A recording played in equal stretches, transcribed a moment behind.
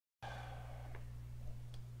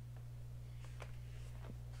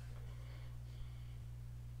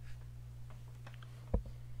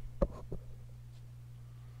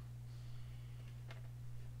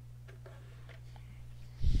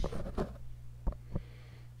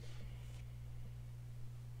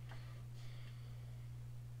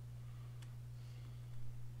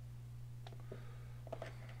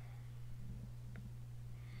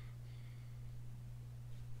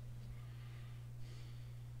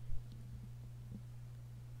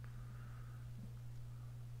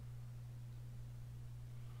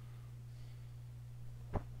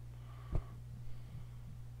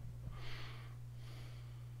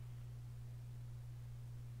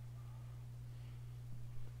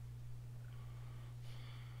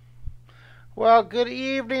Well, good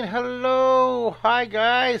evening. Hello. Hi,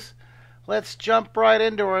 guys. Let's jump right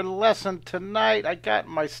into our lesson tonight. I got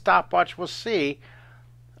my stopwatch. We'll see.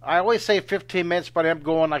 I always say 15 minutes, but I'm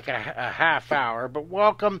going like a half hour. But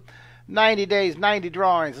welcome. 90 days, 90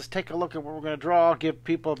 drawings. Let's take a look at what we're going to draw. Give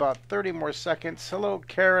people about 30 more seconds. Hello,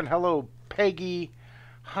 Karen. Hello, Peggy.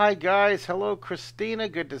 Hi, guys. Hello, Christina.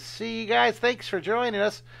 Good to see you guys. Thanks for joining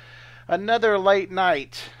us. Another late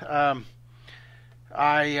night.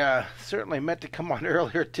 I certainly meant to come on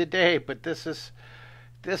earlier today, but this is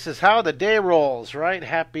how the day rolls, right?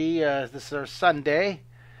 Happy this is our Sunday.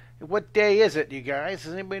 What day is it, you guys?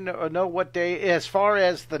 Does anybody know what day? As far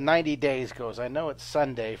as the 90 days goes, I know it's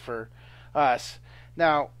Sunday for us.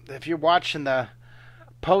 Now, if you're watching the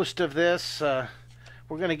post of this, we're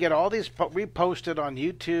going to get all these reposted on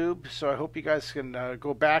YouTube, so I hope you guys can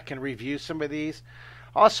go back and review some of these.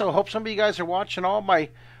 Also, hope some of you guys are watching all my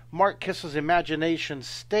Mark Kistler's Imagination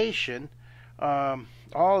Station.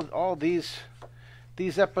 All these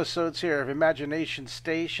episodes here of Imagination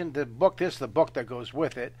Station. The book, this is the book that goes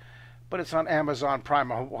with it, but it's on Amazon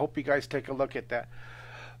Prime. I hope you guys take a look at that.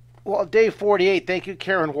 Well, day 48. Thank you,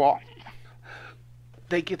 Karen Wall.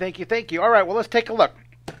 Thank you. All right, well, let's take a look.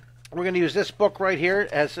 We're going to use this book right here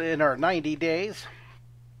as in our 90 days.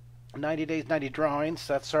 90 days, 90 drawings.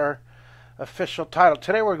 That's our official title.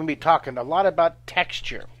 Today we're going to be talking a lot about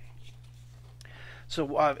texture. So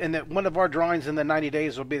one of our drawings in the 90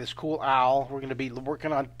 days will be this cool owl. We're going to be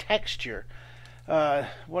working on texture.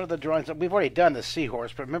 One of the drawings, we've already done the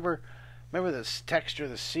seahorse, but remember this texture,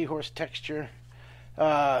 the seahorse texture?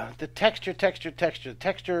 The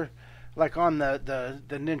texture like on the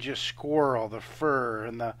ninja squirrel, the fur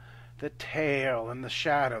and the tail and the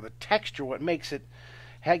shadow. The texture, what makes it,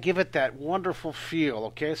 give it that wonderful feel,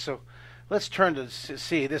 okay? So let's turn to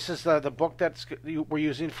see. This is the book we're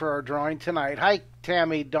using for our drawing tonight. Hi,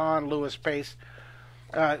 Tammy, Don, Lewis, Pace.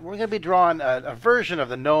 We're going to be drawing a version of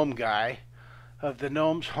the gnome guy, of the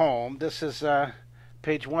gnome's home. This is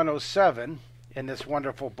page 107 in this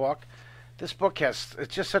wonderful book. This book it's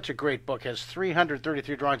just such a great book. It has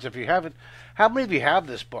 333 drawings. If you haven't, how many of you have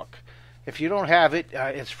this book? If you don't have it,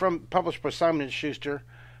 it's published by Simon & Schuster.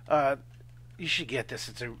 You should get this.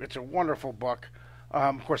 It's a wonderful book.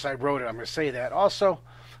 Of course, I wrote it. I'm going to say that. Also,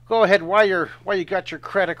 go ahead while you got your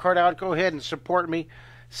credit card out. Go ahead and support me.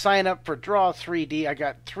 Sign up for Draw 3D. I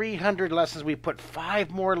got 300 lessons. We put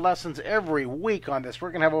 5 more lessons every week on this.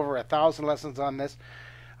 We're going to have over 1,000 lessons on this.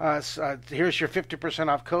 Here's your 50%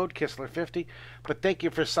 off code, Kistler50. But thank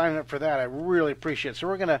you for signing up for that. I really appreciate it. So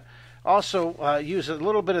we're going to also use a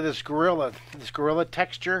little bit of this gorilla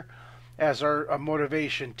texture as our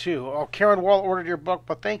motivation too. Oh, Karen Wall ordered your book,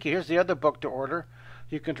 but thank you. Here's the other book to order.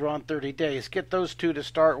 You can draw in 30 days. Get those two to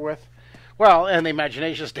start with. Well, and the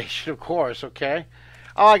Imagination Station, of course, okay?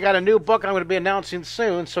 Oh, I got a new book I'm going to be announcing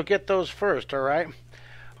soon, so get those first, all right?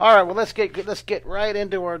 All right, well, let's get right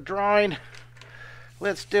into our drawing.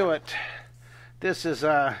 Let's do it. This is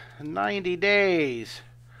 90 days.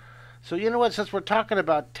 So you know what? Since we're talking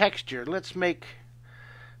about texture, let's make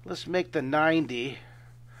the 90.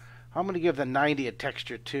 I'm going to give the 90 a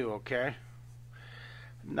texture too, okay?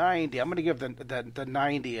 90. I'm going to give the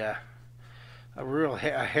 90 a real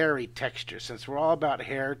hairy texture. Since we're all about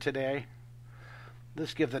hair today,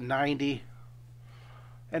 let's give the 90.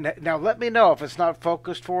 And now let me know if it's not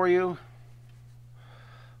focused for you.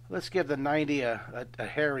 Let's give the 90 a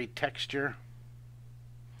hairy texture.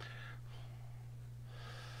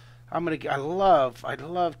 I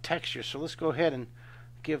love texture, so let's go ahead and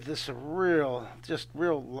give this a this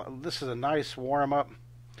is a nice warm up.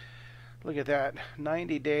 Look at that.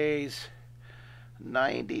 90 days.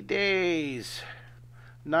 90 days.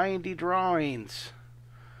 90 drawings.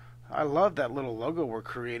 I love that little logo we're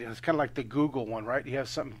creating. It's kind of like the Google one, right? You have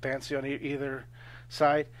something fancy on either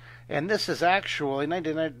side. And this is actually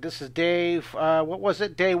 99. This is day. What was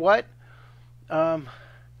it? Day what? Karen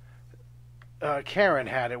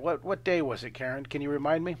had it. What day was it, Karen? Can you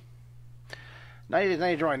remind me?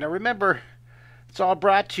 90 drawing. Now remember, it's all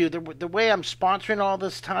brought to you. The way I'm sponsoring all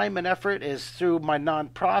this time and effort is through my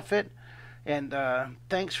nonprofit. And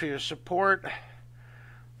thanks for your support.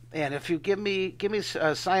 And if you give me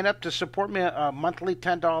a sign up to support me a monthly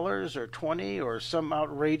 $10 or $20 or some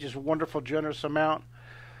outrageous, wonderful, generous amount,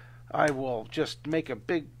 I will just make a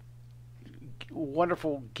big,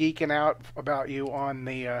 wonderful geeking out about you on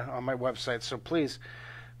my website. So please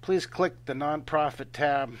click the nonprofit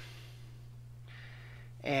tab.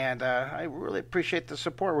 And I really appreciate the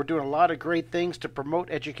support. We're doing a lot of great things to promote,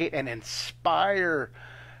 educate, and inspire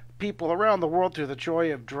people around the world through the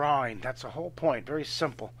joy of drawing. That's the whole point. Very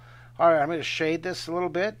simple. All right, I'm going to shade this a little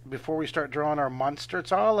bit before we start drawing our monster.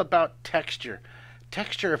 It's all about texture.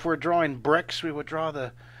 Texture, if we're drawing bricks, we would draw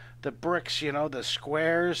the bricks, you know, the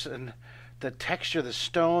squares and the texture, the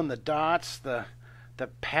stone, the dots, the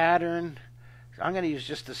pattern. I'm going to use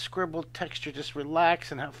just the scribbled texture. Just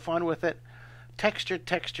relax and have fun with it. Texture,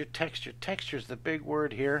 texture, texture. Texture is the big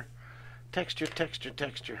word here. Texture, texture,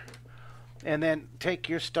 texture. And then take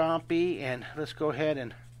your Stompy and let's go ahead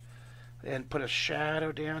and put a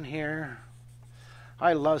shadow down here.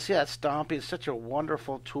 I love, see that Stompy? It's such a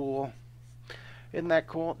wonderful tool. Isn't that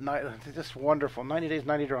cool? Just wonderful. 90 days,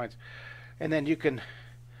 90 drawings. And then you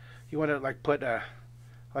want to like put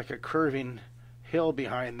like a curving hill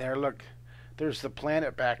behind there. Look, there's the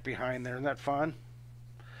planet back behind there. Isn't that fun?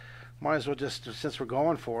 Might as well just, since we're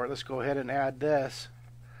going for it, let's go ahead and add this.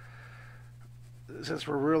 Since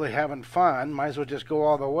we're really having fun, might as well just go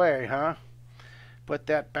all the way, huh? Put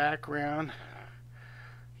that background.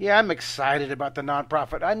 Yeah, I'm excited about the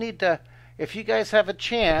nonprofit. I need to, if you guys have a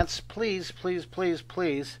chance, please, please, please,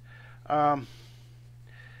 please,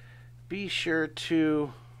 be sure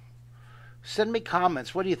to send me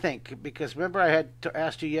comments. What do you think? Because remember I had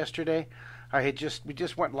asked you yesterday, we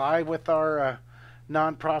just went live with our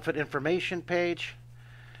nonprofit information page,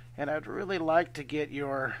 and I'd really like to get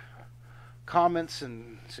your comments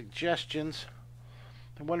and suggestions.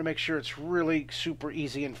 I want to make sure it's really super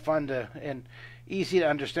easy and fun and easy to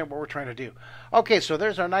understand what we're trying to do. Okay, so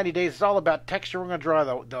there's our 90 days. It's all about texture. We're going to draw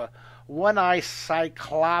the one-eye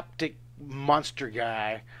cycloptic monster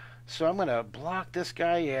guy. So I'm going to block this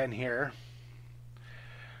guy in here.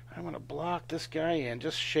 I'm going to block this guy in.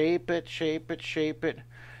 Just shape it, shape it, shape it.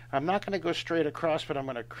 I'm not going to go straight across, but I'm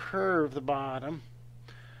going to curve the bottom.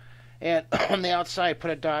 And on the outside,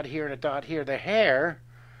 put a dot here and a dot here. The hair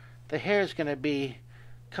is going to be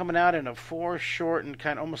coming out in a foreshortened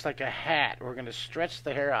kind of almost like a hat. We're going to stretch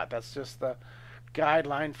the hair out. That's just the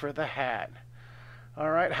guideline for the hat. All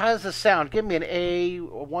right, how does this sound? Give me an A,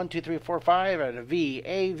 1, 2, 3, 4, 5, and a V,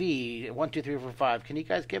 A, V, 1, 2, 3, 4, 5. Can you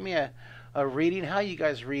guys give me a reading? How are you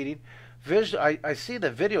guys reading? I see the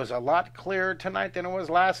videos a lot clearer tonight than it was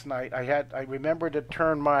last night. I remembered to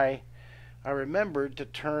turn my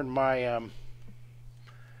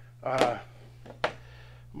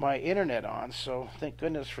my internet on, so thank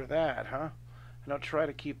goodness for that, huh? And I'll try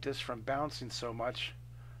to keep this from bouncing so much.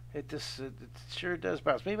 It sure does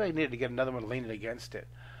bounce. Maybe I need to get another one leaning against it.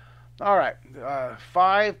 All right,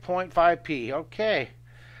 5.5p. Okay,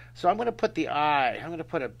 so I'm going to put the eye. I'm going to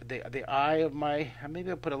put the eye of my. Maybe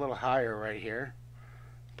I'll put a little higher right here.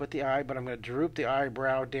 Put the eye, but I'm going to droop the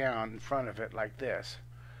eyebrow down in front of it like this.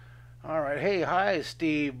 All right. Hey, hi,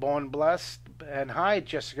 Steve Bonblessed, and hi,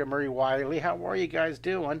 Jessica Marie Wiley. How are you guys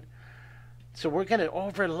doing? So we're going to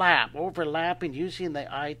overlapping using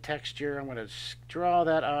the eye texture. I'm going to draw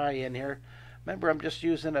that eye in here. Remember, I'm just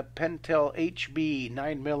using a Pentel HB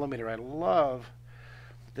 9mm. I love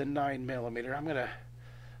the 9mm. I'm going to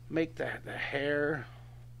make the hair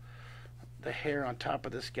on top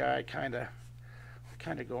of this guy kind of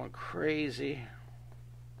going crazy.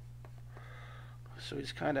 So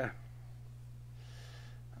he's kind of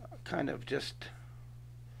just,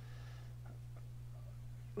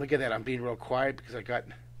 look at that. I'm being real quiet because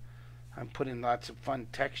I'm putting lots of fun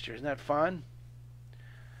texture. Isn't that fun?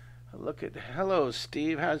 Hello,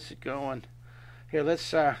 Steve. How's it going? Here,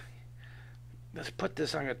 let's put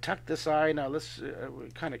this. I'm gonna tuck this eye now. Let's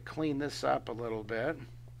kind of clean this up a little bit.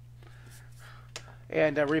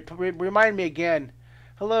 And remind me again.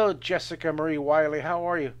 Hello, Jessica Marie Wiley. How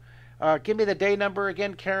are you? Give me the day number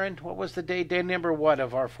again, Karen. What was the day number what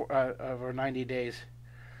of our 90 days?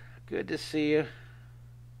 Good to see you.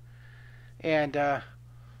 And I'm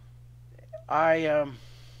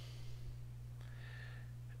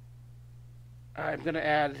going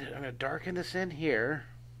to darken this in here.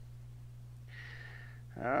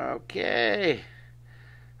 Okay.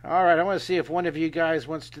 All right, I want to see if one of you guys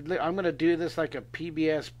wants to. I'm going to do this like a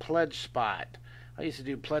PBS pledge spot. I used to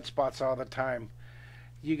do pledge spots all the time.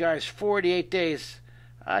 You guys, 48 days.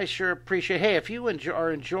 I sure appreciate. Hey, if you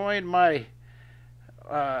are enjoying my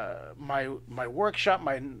my workshop,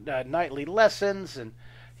 my nightly lessons, and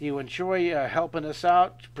you enjoy helping us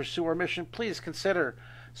out to pursue our mission, please consider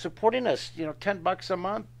supporting us. You know, $10 a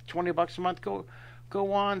month, $20 a month.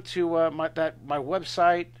 Go on to my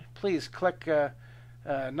website. Please click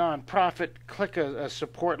nonprofit. Click a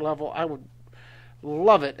support level. I would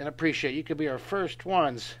love it and appreciate it. You could be our first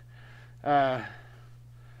ones.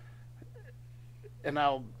 And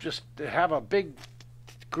I'll just have a big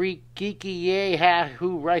Greek geeky yay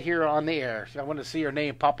hoo right here on the air. So I want to see your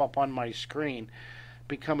name pop up on my screen.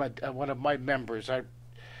 Become one of my members.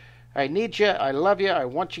 I need you. I love you. I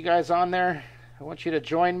want you guys on there. I want you to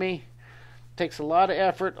join me. It takes a lot of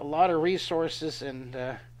effort, a lot of resources, and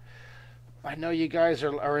I know you guys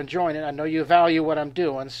are enjoying it. I know you value what I'm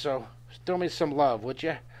doing, so throw me some love, would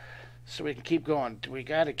you? So we can keep going. We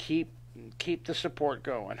got to keep the support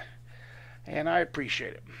going, and I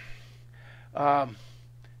appreciate it.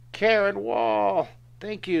 Karen Wall,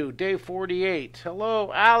 thank you. Day 48.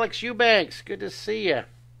 Hello, Alex Eubanks. Good to see you.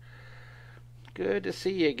 Good to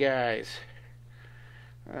see you guys.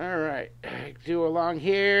 All right, do along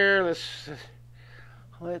here. Let's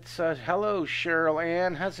hello, Cheryl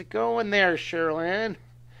Ann. How's it going there, Cheryl Ann?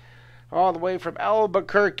 All the way from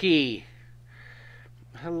Albuquerque.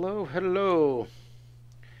 Hello, hello.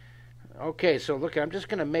 Okay, so look, I'm just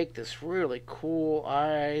gonna make this really cool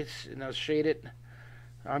eyes, shade it.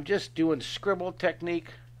 I'm just doing scribble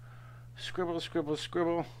technique. Scribble, scribble,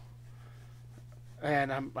 scribble.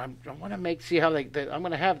 And I want to see how I'm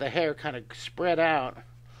going to have the hair kind of spread out,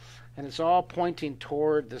 and it's all pointing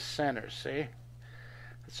toward the center. See,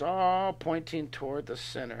 it's all pointing toward the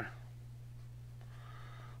center.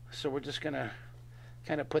 So we're just going to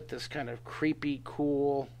kind of put this kind of creepy,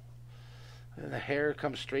 cool, and the hair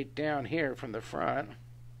comes straight down here from the front.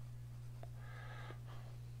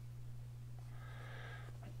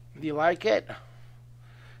 Do you like it?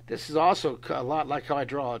 This is also a lot like how I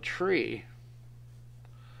draw a tree.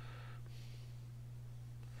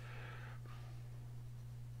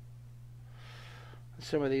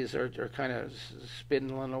 Some of these are kind of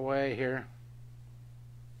spindling away here.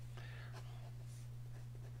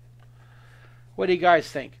 What do you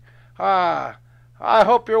guys think? I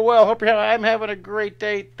hope you're well. I'm having a great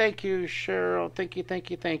day. Thank you, Cheryl. Thank you, thank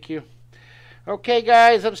you, thank you. Okay,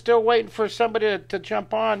 guys, I'm still waiting for somebody to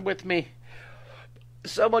jump on with me.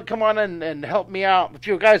 Someone come on and help me out. If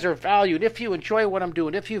you guys are valued, if you enjoy what I'm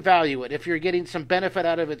doing, if you value it, if you're getting some benefit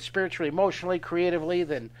out of it spiritually, emotionally, creatively,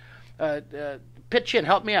 then pitch in,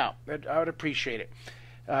 help me out. I would appreciate it.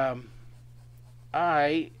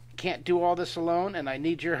 I can't do all this alone, and I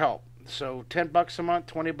need your help. So $10 a month,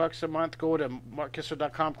 $20 a month, go to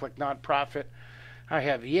markkistler.com, click nonprofit. I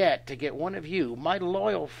have yet to get one of you, my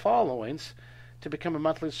loyal followings, to become a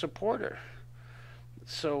monthly supporter.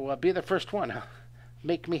 So be the first one.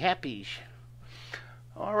 Make me happy.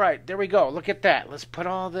 All right, there we go. Look at that. Let's put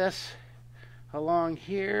all this along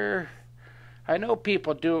here. I know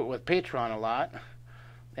people do it with Patreon a lot,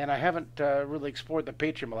 and I haven't really explored the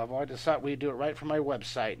Patreon level. I just thought we'd do it right from my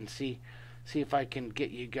website and see if I can get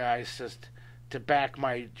you guys just to back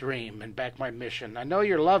my dream and back my mission. I know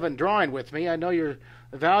you're loving drawing with me. I know you're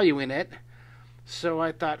valuing it. So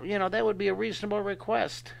I thought, that would be a reasonable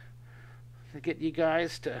request to get you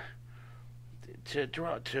guys to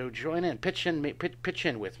join in, pitch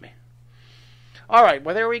in with me. All right,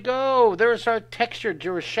 well, there we go. There's our texture,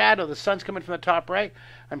 your shadow. The sun's coming from the top right.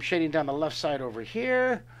 I'm shading down the left side over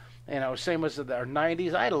here. Same as our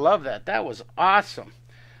 90s. I love that. That was awesome.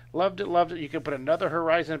 Loved it, loved it. You can put another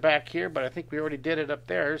horizon back here, but I think we already did it up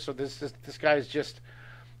there. So this guy's just,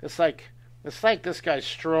 it's like this guy's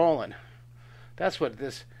strolling. That's what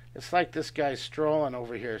this, it's like this guy's strolling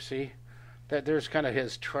over here. See? There's kind of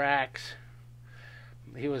his tracks.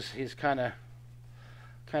 He's kind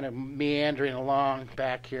of meandering along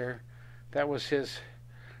back here. That was his,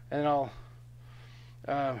 and I'll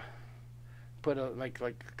put like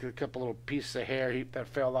a couple little pieces of hair that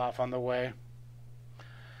fell off on the way.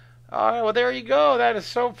 All right, well, there you go. That is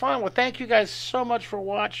so fun. Well, thank you guys so much for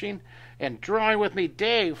watching and drawing with me.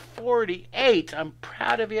 Day 48. I'm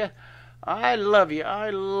proud of you. I love you.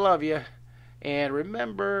 I love you. And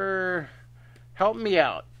remember, help me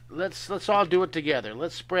out. Let's all do it together.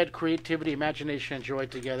 Let's spread creativity, imagination, and joy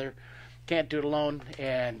together. Can't do it alone,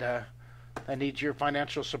 and I need your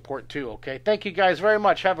financial support too, okay? Thank you guys very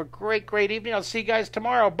much. Have a great, great evening. I'll see you guys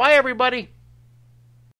tomorrow. Bye, everybody.